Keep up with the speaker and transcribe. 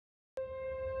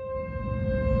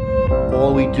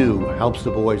we do helps the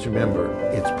boys remember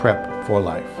it's prep for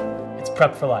life. It's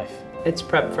prep for life. It's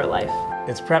prep for life.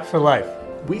 It's prep for life.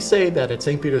 We say that at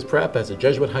St. Peter's Prep, as a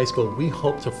Jesuit high school, we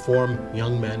hope to form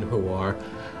young men who are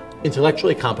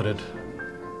intellectually competent,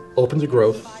 open to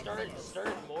growth,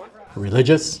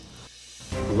 religious,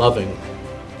 loving,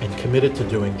 and committed to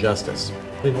doing justice.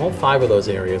 In all 5 of those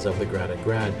areas of the grad at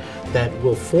grad, that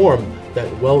will form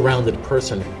that well-rounded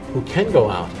person who can go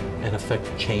out and affect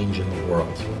change in the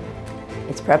world.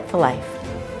 It's prep for life.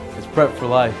 It's prep for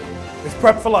life. It's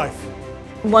prep for life.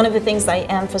 One of the things I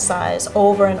emphasize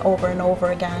over and over and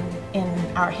over again in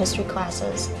our history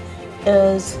classes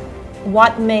is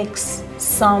what makes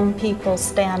some people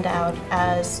stand out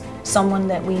as someone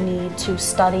that we need to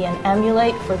study and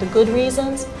emulate for the good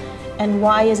reasons, and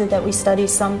why is it that we study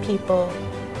some people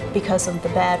because of the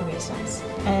bad reasons.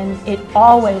 And it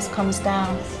always comes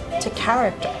down to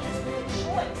character.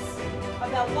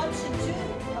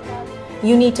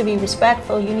 You need to be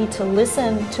respectful, you need to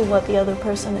listen to what the other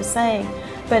person is saying,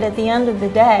 but at the end of the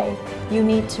day, you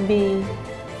need to be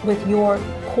with your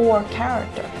core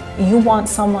character. You want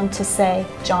someone to say,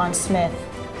 John Smith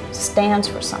stands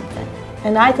for something.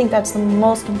 And I think that's the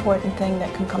most important thing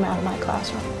that can come out of my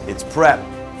classroom. It's prep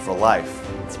for life.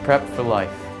 It's prep for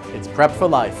life. It's prep for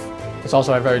life. It's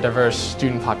also a very diverse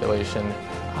student population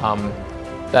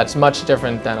that's much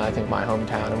different than I think my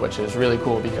hometown, which is really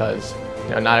cool because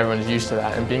not everyone's used to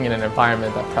that. And being in an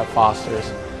environment that prep fosters,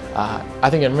 I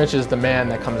think enriches the man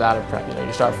that comes out of prep.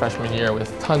 You start freshman year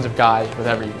with tons of guys with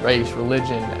every race,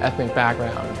 religion, ethnic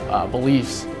background,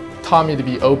 beliefs. Taught me to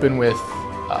be open with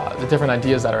the different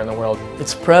ideas that are in the world.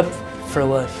 It's prep for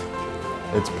life.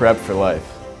 It's prep for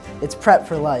life. It's prep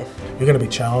for life. You're going to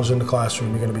be challenged in the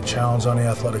classroom, you're going to be challenged on the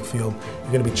athletic field,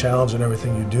 you're going to be challenged in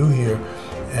everything you do here,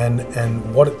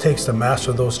 and what it takes to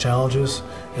master those challenges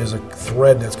is a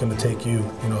thread that's going to take you,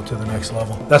 to the next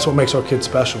level. That's what makes our kids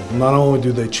special. Not only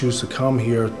do they choose to come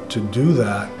here to do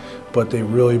that, but they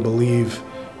really believe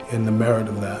in the merit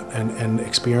of that and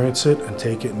experience it and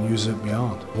take it and use it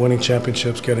beyond. Winning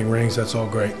championships, getting rings, that's all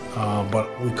great. But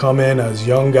we come in as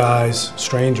young guys,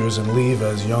 strangers, and leave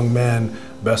as young men,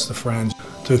 best of friends.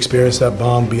 To experience that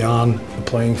bond beyond the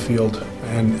playing field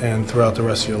and throughout the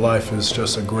rest of your life is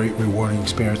just a great, rewarding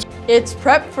experience. It's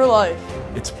prep for life.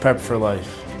 It's prep for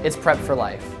life. It's prep for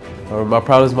life. My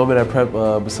proudest moment at prep,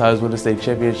 besides winning the state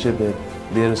championship and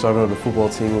being a starter on the football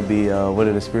team, would be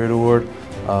winning the Spirit Award.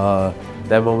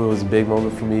 That moment was a big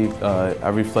moment for me. I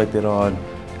reflected on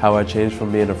how I changed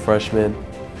from being a freshman,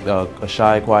 a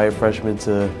shy, quiet freshman,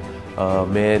 to a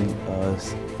man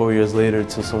 4 years later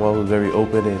to someone who's very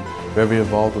open and very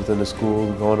involved within the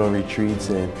school, going on retreats.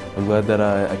 And I'm glad that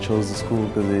I chose the school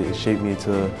because it shaped me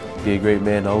to be a great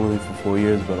man, not only for 4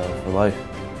 years, but for life.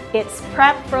 It's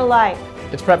prep for life.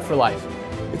 It's prep for life.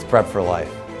 It's prep for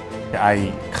life.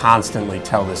 I constantly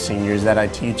tell the seniors that I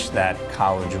teach that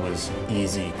college was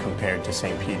easy compared to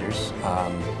St. Peter's.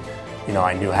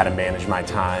 I knew how to manage my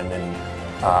time, and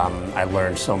I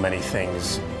learned so many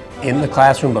things in the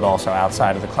classroom, but also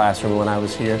outside of the classroom when I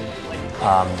was here,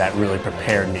 that really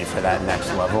prepared me for that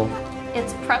next level.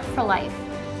 It's prep for life.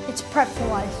 It's prep for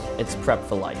life. It's prep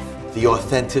for life. The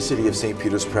authenticity of St.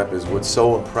 Peter's Prep is what's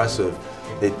so impressive.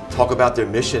 They talk about their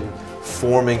mission,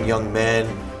 forming young men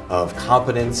of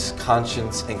competence,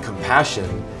 conscience, and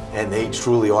compassion, and they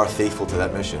truly are faithful to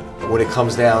that mission. When it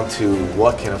comes down to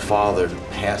what can a father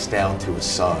pass down to his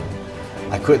son,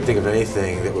 I couldn't think of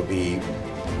anything that would be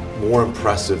more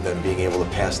impressive than being able to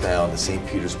pass down the St.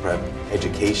 Peter's Prep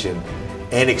education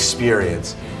and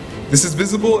experience. This is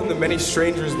visible in the many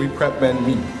strangers we prep men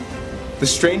meet. The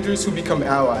strangers who become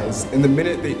allies in the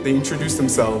minute they introduce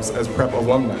themselves as prep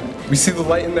alumni. We see the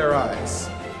light in their eyes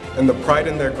and the pride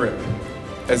in their grip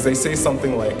as they say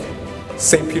something like,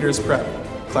 St. Peter's Prep,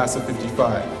 class of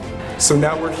 '55. So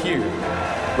now we're here,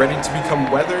 ready to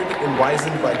become weathered and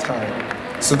wizened by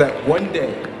time, so that one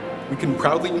day we can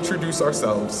proudly introduce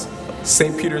ourselves,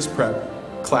 St. Peter's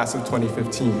Prep, class of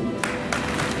 2015.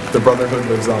 The brotherhood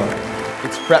lives on.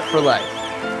 It's prep for life.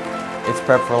 It's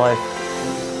prep for life.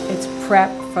 It's prep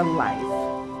for life.